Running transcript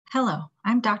Hello,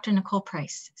 I'm Dr. Nicole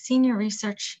Price, Senior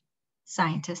Research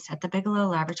Scientist at the Bigelow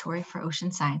Laboratory for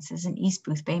Ocean Sciences in East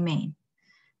Boothbay, Maine.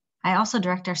 I also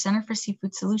direct our Center for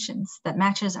Seafood Solutions that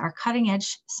matches our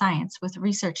cutting-edge science with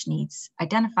research needs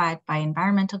identified by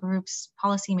environmental groups,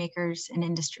 policymakers, and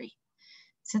industry.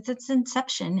 Since its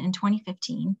inception in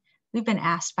 2015, we've been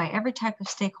asked by every type of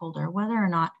stakeholder whether or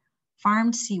not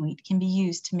farmed seaweed can be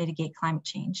used to mitigate climate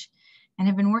change, and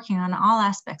have been working on all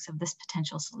aspects of this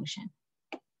potential solution.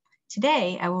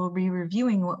 Today, I will be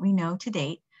reviewing what we know to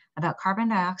date about carbon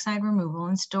dioxide removal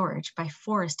and storage by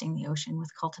foresting the ocean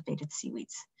with cultivated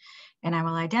seaweeds. And I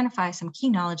will identify some key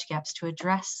knowledge gaps to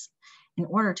address in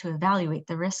order to evaluate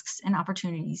the risks and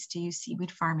opportunities to use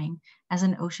seaweed farming as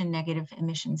an ocean negative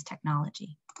emissions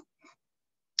technology.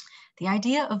 The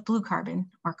idea of blue carbon,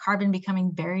 or carbon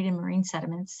becoming buried in marine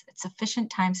sediments at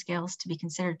sufficient timescales to be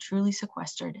considered truly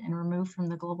sequestered and removed from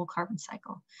the global carbon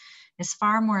cycle, is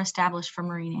far more established for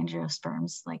marine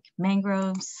angiosperms like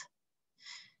mangroves,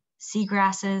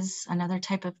 seagrasses, another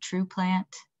type of true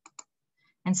plant,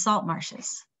 and salt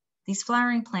marshes. These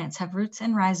flowering plants have roots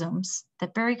and rhizomes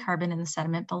that bury carbon in the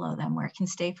sediment below them, where it can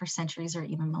stay for centuries or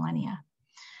even millennia.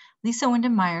 Lisa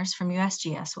Wyndham-Myers from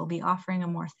USGS will be offering a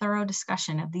more thorough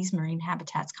discussion of these marine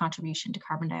habitats' contribution to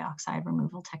carbon dioxide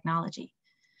removal technology.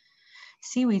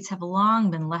 Seaweeds have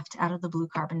long been left out of the blue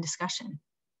carbon discussion,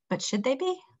 but should they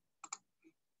be?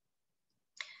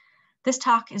 This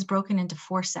talk is broken into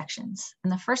 4 sections,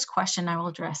 and the first question I will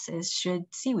address is, should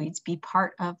seaweeds be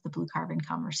part of the blue carbon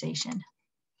conversation?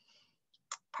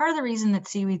 Part of the reason that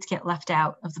seaweeds get left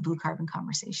out of the blue carbon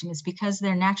conversation is because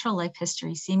their natural life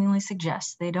history seemingly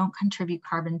suggests they don't contribute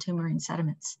carbon to marine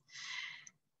sediments.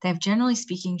 They have, generally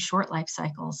speaking, short life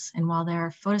cycles, and while they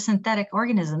are photosynthetic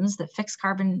organisms that fix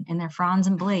carbon in their fronds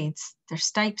and blades, their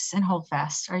stipes and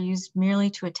holdfasts are used merely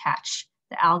to attach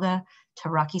the alga to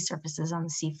rocky surfaces on the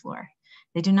seafloor.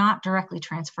 They do not directly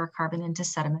transfer carbon into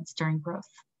sediments during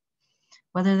growth.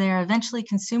 Whether they are eventually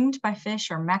consumed by fish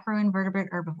or macroinvertebrate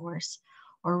herbivores,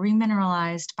 or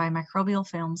remineralized by microbial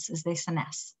films as they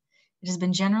senesce, it has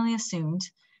been generally assumed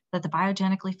that the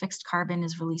biogenically fixed carbon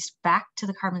is released back to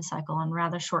the carbon cycle on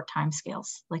rather short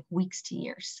timescales, like weeks to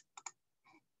years.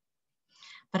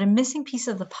 But a missing piece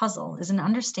of the puzzle is an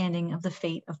understanding of the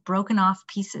fate of broken off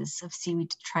pieces of seaweed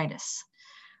detritus.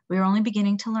 We are only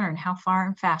beginning to learn how far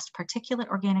and fast particulate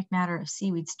organic matter of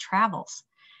seaweeds travels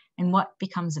and what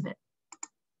becomes of it.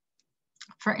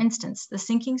 For instance, the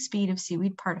sinking speed of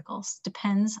seaweed particles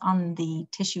depends on the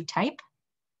tissue type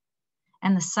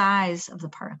and the size of the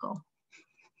particle.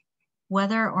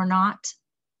 Whether or not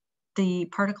the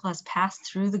particle has passed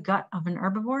through the gut of an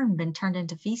herbivore and been turned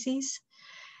into feces,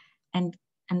 and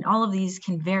all of these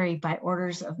can vary by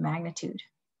orders of magnitude,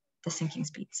 the sinking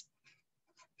speeds.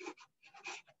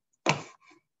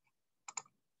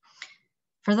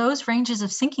 For those ranges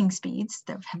of sinking speeds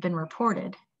that have been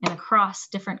reported and across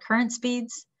different current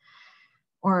speeds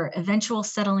or eventual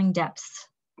settling depths,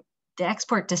 the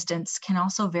export distance can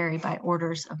also vary by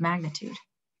orders of magnitude,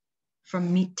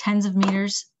 from tens of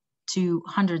meters to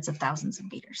hundreds of thousands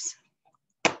of meters.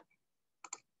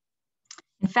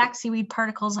 In fact, seaweed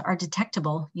particles are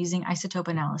detectable using isotope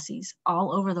analyses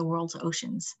all over the world's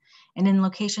oceans and in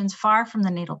locations far from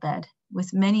the natal bed,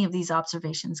 with many of these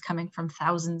observations coming from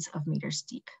thousands of meters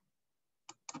deep.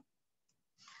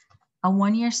 A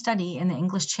 1-year study in the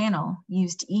English Channel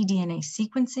used eDNA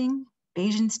sequencing,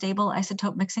 Bayesian stable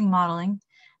isotope mixing modeling,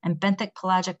 and benthic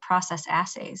pelagic process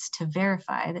assays to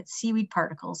verify that seaweed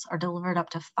particles are delivered up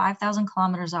to 5,000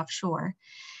 kilometers offshore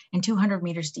and 200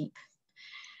 meters deep.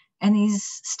 And these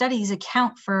studies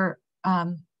account for,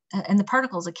 and the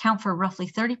particles account for roughly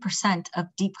 30% of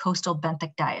deep coastal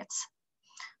benthic diets.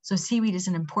 So seaweed is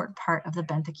an important part of the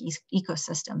benthic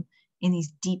ecosystem in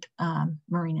these deep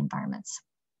marine environments.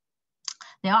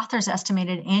 The authors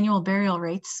estimated annual burial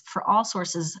rates for all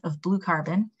sources of blue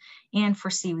carbon and for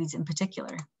seaweeds in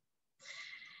particular.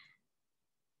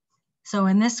 So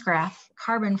in this graph,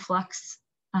 carbon flux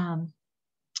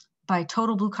by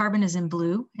total blue carbon is in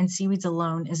blue and seaweeds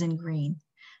alone is in green.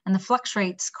 And the flux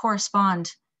rates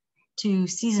correspond to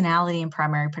seasonality and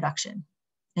primary production.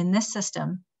 In this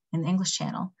system, in the English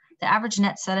Channel, the average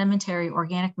net sedimentary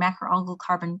organic macroalgal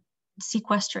carbon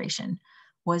sequestration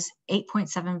was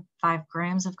 8.75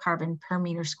 grams of carbon per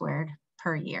meter squared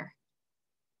per year.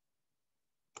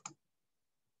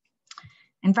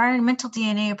 Environmental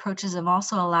DNA approaches have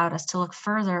also allowed us to look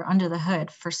further under the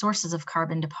hood for sources of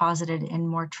carbon deposited in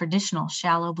more traditional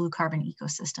shallow blue carbon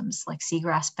ecosystems like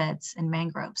seagrass beds and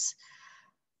mangroves,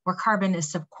 where carbon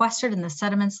is sequestered in the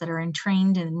sediments that are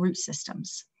entrained in root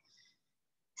systems.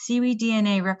 Seaweed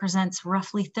DNA represents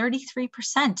roughly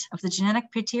 33% of the genetic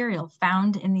material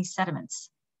found in these sediments,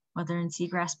 whether in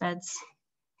seagrass beds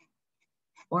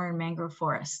or in mangrove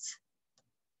forests.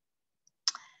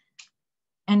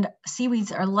 And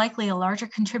seaweeds are likely a larger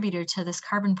contributor to this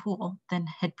carbon pool than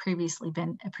had previously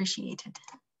been appreciated.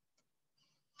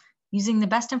 Using the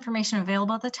best information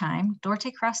available at the time,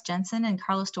 Dorte Cross-Jensen and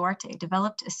Carlos Duarte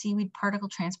developed a seaweed particle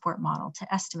transport model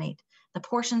to estimate the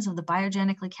portions of the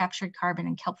biogenically captured carbon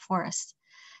in kelp forests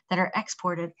that are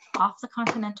exported off the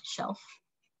continental shelf,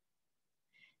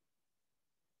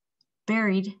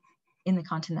 buried in the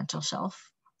continental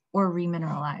shelf, or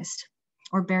remineralized,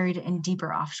 or buried in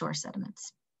deeper offshore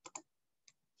sediments.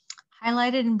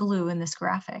 Highlighted in blue in this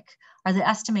graphic are the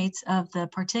estimates of the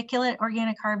particulate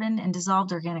organic carbon and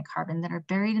dissolved organic carbon that are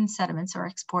buried in sediments or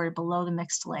exported below the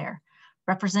mixed layer,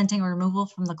 representing removal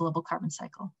from the global carbon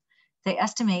cycle. They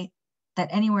estimate that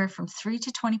anywhere from 3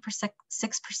 to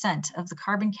 26% of the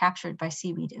carbon captured by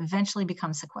seaweed eventually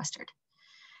becomes sequestered.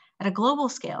 At a global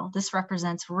scale, this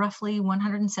represents roughly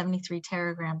 173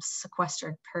 teragrams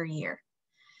sequestered per year,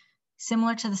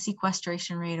 similar to the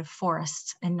sequestration rate of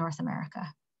forests in North America.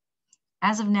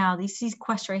 As of now, these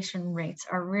sequestration rates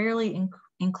are rarely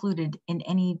included in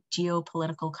any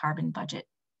geopolitical carbon budget.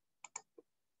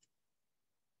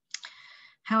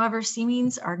 However,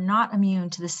 seaweeds are not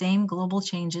immune to the same global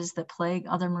changes that plague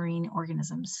other marine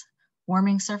organisms.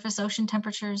 Warming surface ocean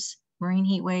temperatures, marine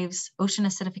heat waves, ocean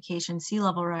acidification, sea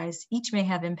level rise, each may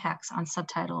have impacts on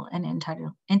subtidal and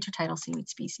intertidal seaweed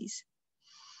species.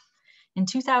 In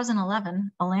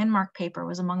 2011, a landmark paper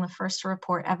was among the first to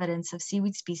report evidence of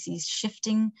seaweed species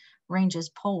shifting ranges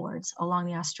polewards along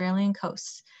the Australian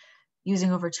coasts,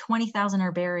 using over 20,000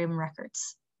 herbarium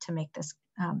records to make this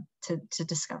to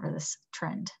discover this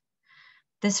trend.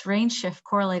 This range shift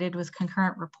correlated with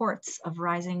concurrent reports of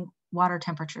rising water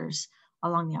temperatures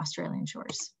along the Australian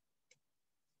shores.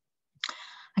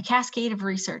 A cascade of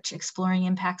research exploring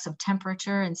impacts of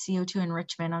temperature and CO2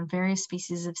 enrichment on various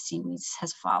species of seaweeds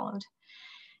has followed,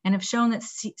 and have shown that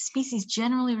species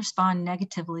generally respond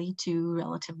negatively to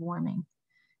relative warming.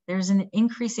 There's an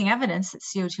increasing evidence that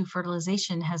CO2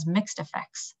 fertilization has mixed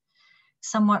effects,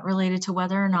 somewhat related to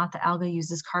whether or not the alga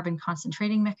uses carbon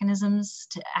concentrating mechanisms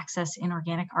to access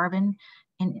inorganic carbon,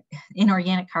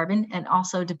 and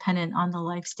also dependent on the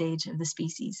life stage of the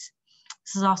species.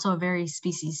 This is also a very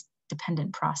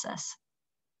species-dependent process.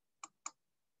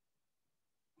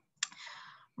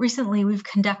 Recently, we've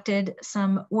conducted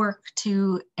some work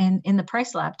in the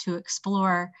Price Lab to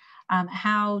explore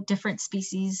how different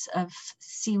species of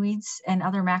seaweeds and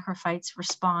other macrophytes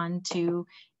respond to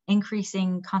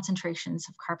increasing concentrations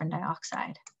of carbon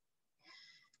dioxide.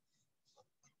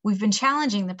 We've been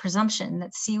challenging the presumption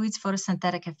that seaweed's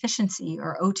photosynthetic efficiency,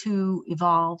 or O2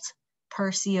 evolved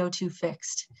per CO2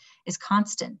 fixed, is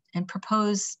constant, and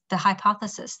propose the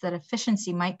hypothesis that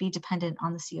efficiency might be dependent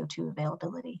on the CO2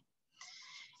 availability.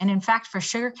 And in fact, for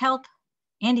sugar kelp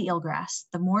and eelgrass,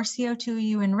 the more CO2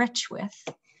 you enrich with,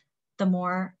 the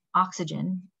more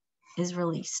oxygen is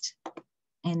released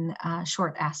in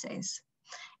short assays.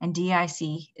 And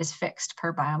DIC is fixed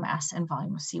per biomass and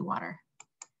volume of seawater.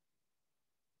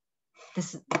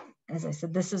 This, as I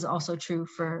said, this is also true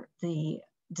for the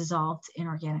dissolved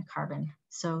inorganic carbon.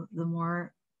 So the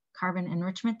more carbon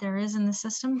enrichment there is in the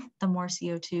system, the more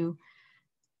CO2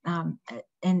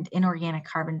 and inorganic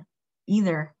carbon,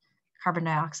 either carbon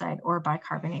dioxide or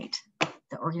bicarbonate,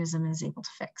 the organism is able to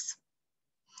fix.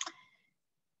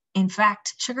 In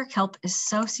fact, sugar kelp is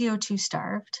so CO2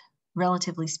 starved,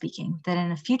 relatively speaking, that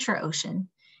in a future ocean,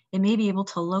 it may be able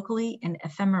to locally and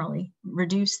ephemerally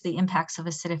reduce the impacts of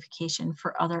acidification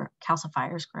for other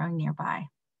calcifiers growing nearby.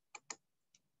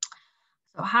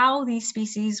 So how these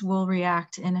species will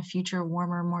react in a future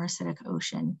warmer, more acidic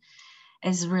ocean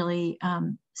is really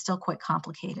still quite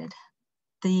complicated.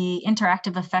 The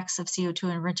interactive effects of CO2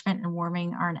 enrichment and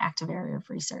warming are an active area of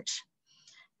research.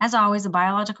 As always, a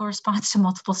biological response to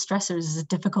multiple stressors is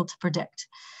difficult to predict,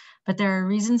 but there are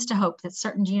reasons to hope that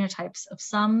certain genotypes of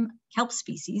some kelp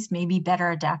species may be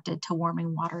better adapted to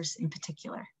warming waters in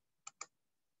particular.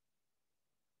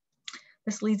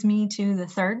 This leads me to the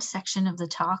third section of the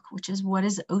talk, which is what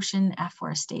is ocean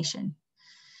afforestation?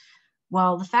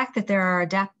 Well, the fact that there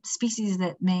are species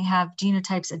that may have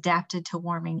genotypes adapted to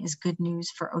warming is good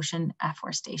news for ocean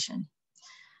afforestation.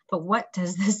 But what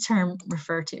does this term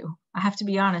refer to? I have to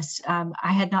be honest,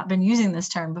 I had not been using this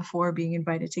term before being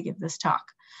invited to give this talk.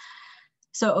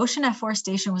 So ocean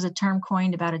afforestation was a term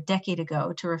coined about a decade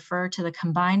ago to refer to the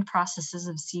combined processes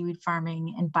of seaweed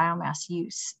farming and biomass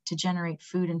use to generate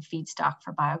food and feedstock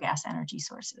for biogas energy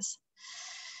sources.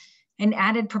 An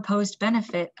added proposed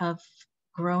benefit of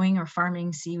growing or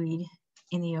farming seaweed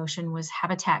in the ocean was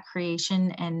habitat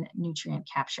creation and nutrient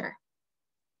capture.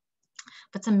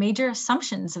 But some major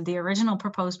assumptions of the original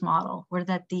proposed model were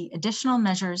that the additional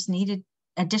measures would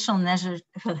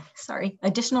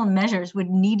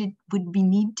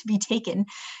need to be taken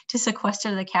to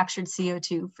sequester the captured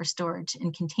CO2 for storage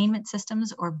in containment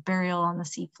systems or burial on the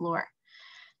seafloor,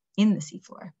 in the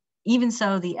seafloor. Even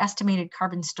so, the estimated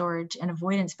carbon storage and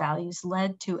avoidance values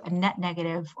led to a net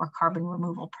negative or carbon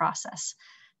removal process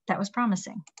that was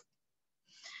promising.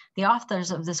 The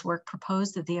authors of this work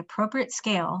proposed that the appropriate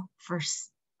scale for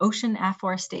ocean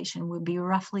afforestation would be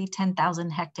roughly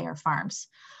 10,000 hectare farms,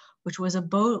 which was a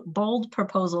bold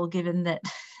proposal given that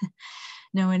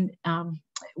no one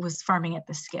was farming at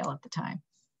this scale at the time.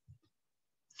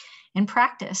 In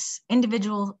practice,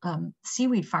 individual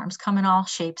seaweed farms come in all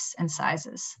shapes and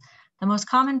sizes. The most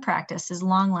common practice is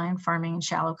longline farming in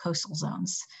shallow coastal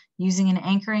zones, using an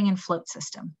anchoring and float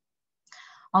system.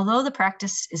 Although the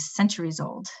practice is centuries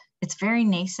old, it's very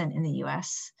nascent in the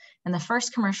US, and the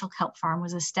first commercial kelp farm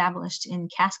was established in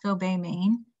Casco Bay,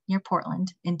 Maine, near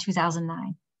Portland, in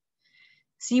 2009.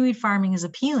 Seaweed farming is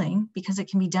appealing because it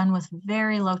can be done with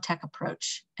very low-tech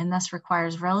approach and thus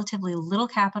requires relatively little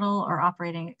capital or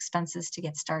operating expenses to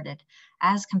get started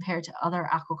as compared to other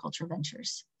aquaculture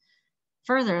ventures.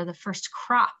 Further, the first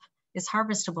crop is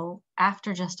harvestable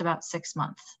after just about 6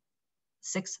 months,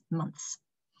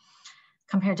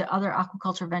 compared to other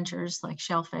aquaculture ventures like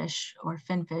shellfish or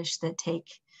finfish that take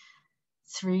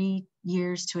 3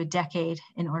 years to a decade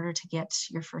in order to get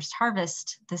your first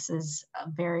harvest. This is a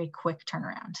very quick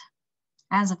turnaround.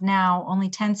 As of now, only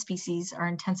 10 species are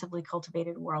intensively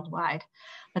cultivated worldwide,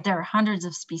 but there are hundreds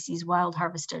of species wild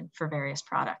harvested for various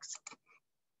products.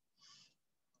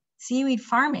 Seaweed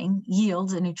farming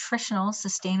yields a nutritional,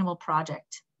 sustainable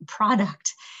product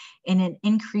in an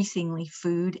increasingly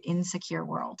food insecure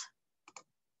world.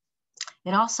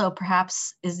 It also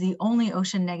perhaps is the only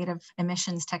ocean negative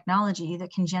emissions technology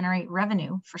that can generate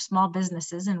revenue for small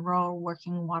businesses in rural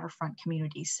working waterfront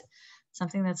communities,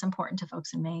 something that's important to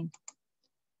folks in Maine.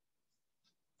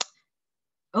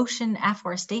 Ocean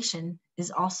afforestation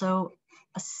is also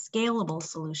a scalable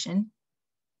solution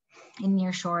in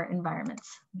nearshore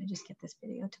environments. Let me just get this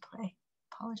video to play.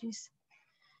 Apologies.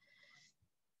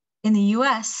 In the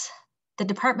US, the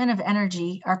Department of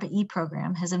Energy ARPA-E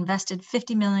program has invested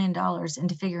 $50 million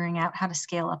into figuring out how to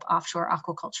scale up offshore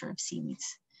aquaculture of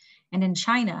seaweeds. And in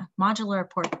China, modular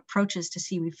approaches to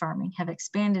seaweed farming have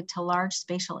expanded to large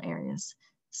spatial areas,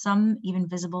 some even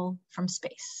visible from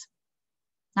space.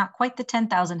 Not quite the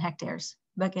 10,000 hectares,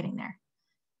 but getting there.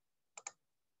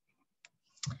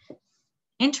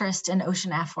 Interest in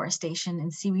ocean afforestation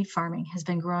and seaweed farming has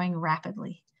been growing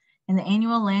rapidly, and the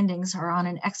annual landings are on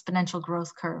an exponential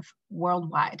growth curve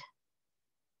worldwide.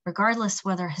 Regardless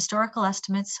whether historical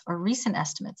estimates or recent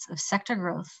estimates of sector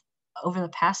growth over the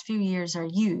past few years are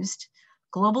used,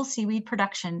 global seaweed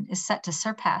production is set to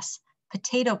surpass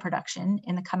potato production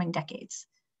in the coming decades.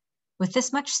 With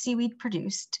this much seaweed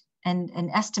produced and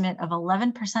an estimate of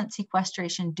 11%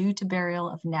 sequestration due to burial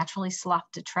of naturally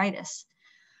sloughed detritus,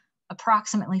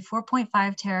 approximately 4.5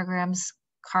 teragrams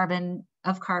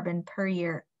of carbon per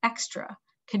year extra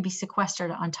could be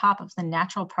sequestered on top of the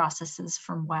natural processes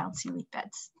from wild seaweed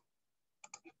beds.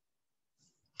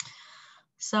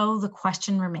 So the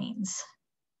question remains,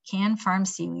 can farm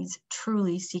seaweeds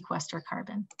truly sequester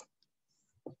carbon?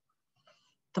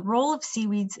 The role of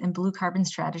seaweeds in blue carbon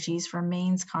strategies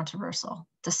remains controversial,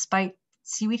 despite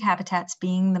seaweed habitats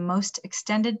being the most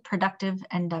extended, productive,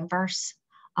 and diverse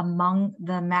among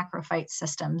the macrophyte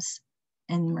systems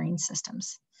and marine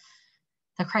systems.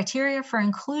 The criteria for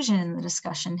inclusion in the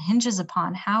discussion hinges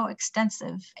upon how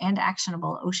extensive and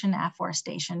actionable ocean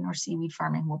afforestation or seaweed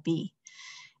farming will be,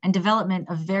 and development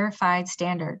of verified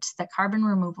standards that carbon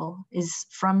removal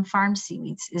from farmed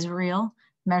seaweeds is real,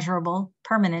 measurable,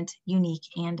 permanent, unique,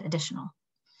 and additional.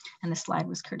 And this slide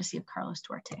was courtesy of Carlos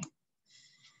Duarte,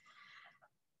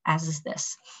 as is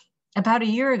this. About a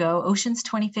year ago, Oceans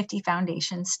 2050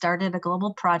 Foundation started a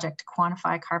global project to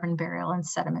quantify carbon burial and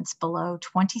sediments below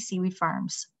 20 seaweed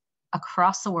farms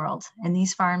across the world. And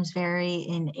these farms vary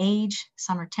in age.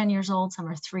 Some are 10 years old, some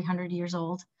are 300 years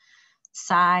old,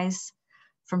 size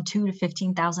from 2 to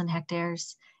 15,000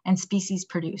 hectares, and species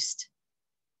produced.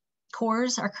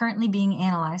 Cores are currently being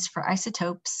analyzed for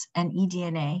isotopes and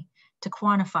eDNA to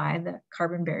quantify the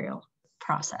carbon burial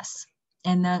process.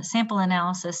 And the sample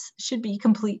analysis should be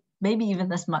complete maybe even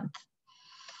this month.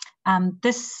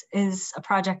 This is a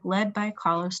project led by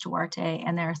Carlos Duarte,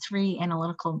 and there are 3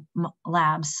 analytical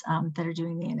labs that are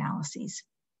doing the analyses.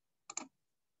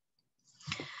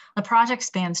 The project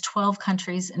spans 12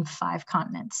 countries and 5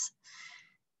 continents.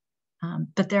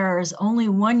 But there is only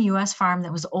one US farm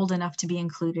that was old enough to be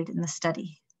included in the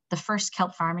study, the first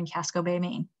kelp farm in Casco Bay,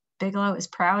 Maine. Bigelow is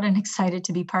proud and excited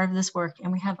to be part of this work,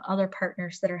 and we have other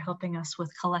partners that are helping us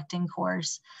with collecting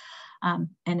cores, and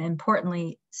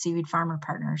importantly, seaweed farmer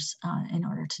partners in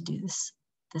order to do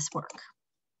this work.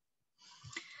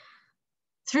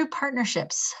 Through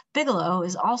partnerships, Bigelow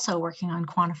is also working on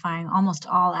quantifying almost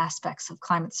all aspects of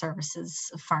climate services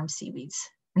of farm seaweeds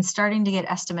and starting to get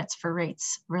estimates for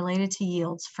rates related to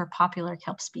yields for popular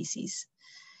kelp species.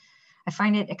 I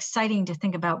find it exciting to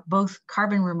think about both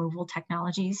carbon removal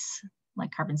technologies,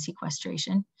 like carbon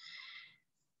sequestration,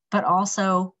 but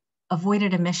also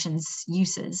avoided emissions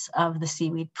uses of the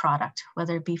seaweed product,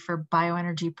 whether it be for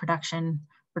bioenergy production,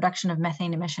 reduction of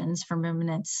methane emissions from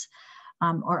ruminants,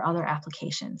 or other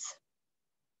applications.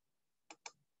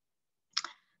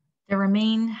 There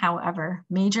remain, however,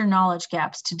 major knowledge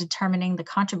gaps to determining the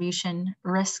contribution,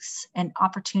 risks, and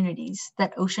opportunities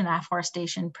that ocean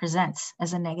afforestation presents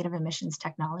as a negative emissions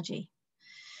technology.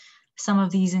 Some of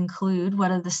these include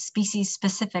what are the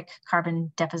species-specific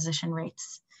carbon deposition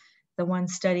rates. The one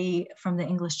study from the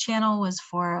English Channel was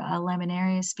for a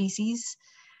laminaria species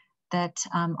that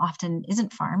often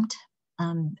isn't farmed,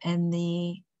 and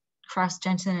the Cross,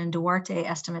 Jensen, and Duarte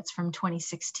estimates from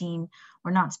 2016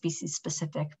 were not species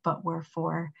specific, but were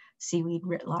for seaweed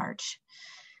writ large.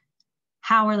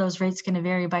 How are those rates going to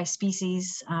vary by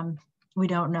species? We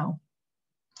don't know.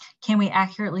 Can we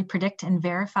accurately predict and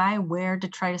verify where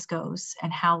detritus goes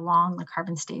and how long the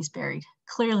carbon stays buried?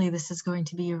 Clearly, this is going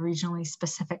to be a regionally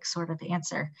specific sort of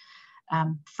answer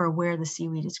for where the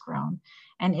seaweed is grown.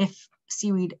 And if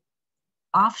seaweed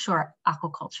offshore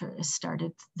aquaculture is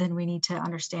started, then we need to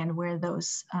understand where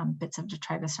those bits of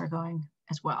detritus are going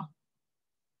as well.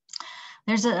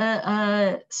 There's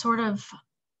a sort of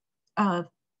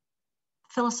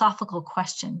philosophical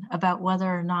question about whether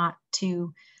or not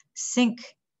to sink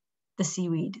the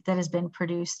seaweed that has been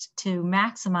produced to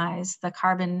maximize the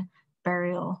carbon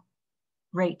burial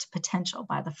rate potential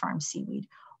by the farm seaweed,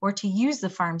 or to use the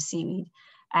farm seaweed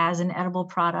as an edible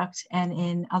product and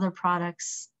in other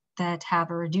products that have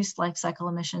a reduced life cycle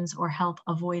emissions or help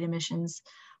avoid emissions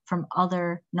from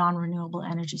other non-renewable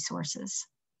energy sources.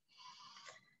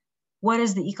 What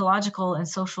is the ecological and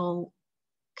social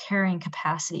carrying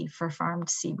capacity for farmed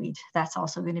seaweed? That's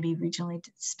also going to be regionally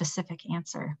specific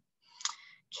answer.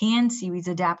 Can seaweeds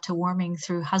adapt to warming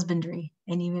through husbandry?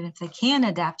 And even if they can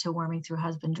adapt to warming through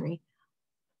husbandry,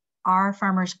 are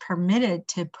farmers permitted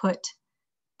to put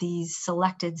these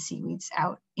selected seaweeds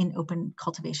out in open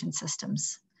cultivation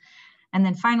systems? And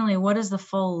then finally, what is the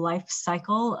full life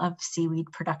cycle of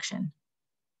seaweed production?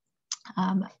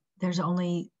 There's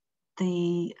only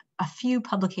a few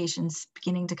publications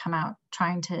beginning to come out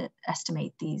trying to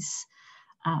estimate these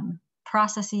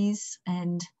processes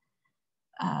and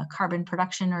carbon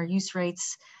production or use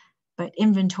rates, but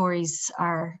inventories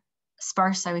are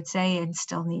sparse, I would say, and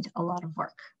still need a lot of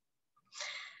work.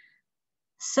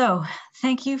 So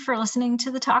thank you for listening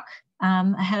to the talk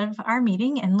ahead of our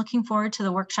meeting and looking forward to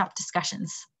the workshop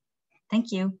discussions.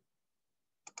 Thank you.